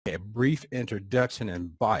brief introduction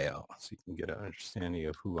and bio so you can get an understanding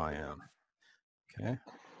of who I am. Okay.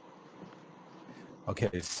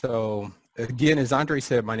 Okay, so again, as Andre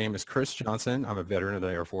said, my name is Chris Johnson. I'm a veteran of the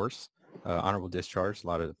Air Force, honorable discharge, a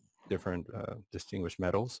lot of different distinguished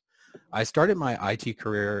medals. I started my IT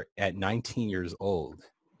career at 19 years old,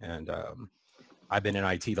 and I've been in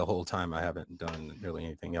IT the whole time. I haven't done really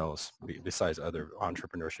anything else besides other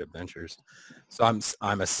entrepreneurship ventures. So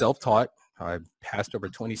I'm a self-taught. I've passed over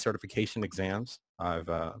 20 certification exams. I've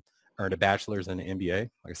earned a bachelor's and an MBA.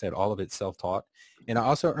 Like I said, all of it self-taught. And I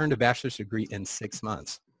also earned a bachelor's degree in 6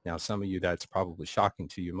 months. Now, some of you, that's probably shocking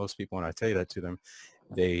to you. Most people, when I say that to them,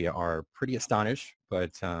 they are pretty astonished,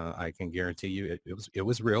 but I can guarantee you it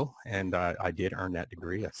was real. And I did earn that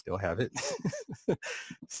degree. I still have it.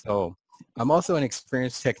 So I'm also an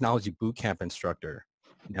experienced technology bootcamp instructor.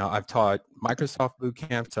 Now, I've taught Microsoft boot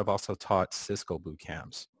camps. I've also taught Cisco boot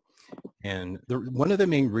camps. And one of the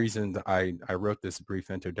main reasons I wrote this brief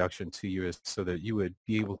introduction to you is so that you would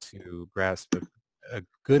be able to grasp a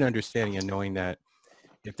good understanding and knowing that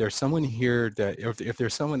if there's someone here that, if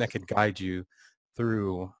there's someone that could guide you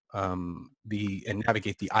through and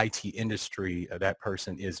navigate the IT industry, that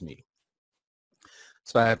person is me.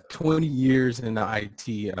 So I have 20 years in the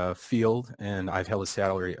IT field, and I've held a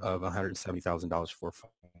salary of $170,000 for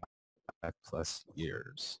 5+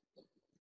 years.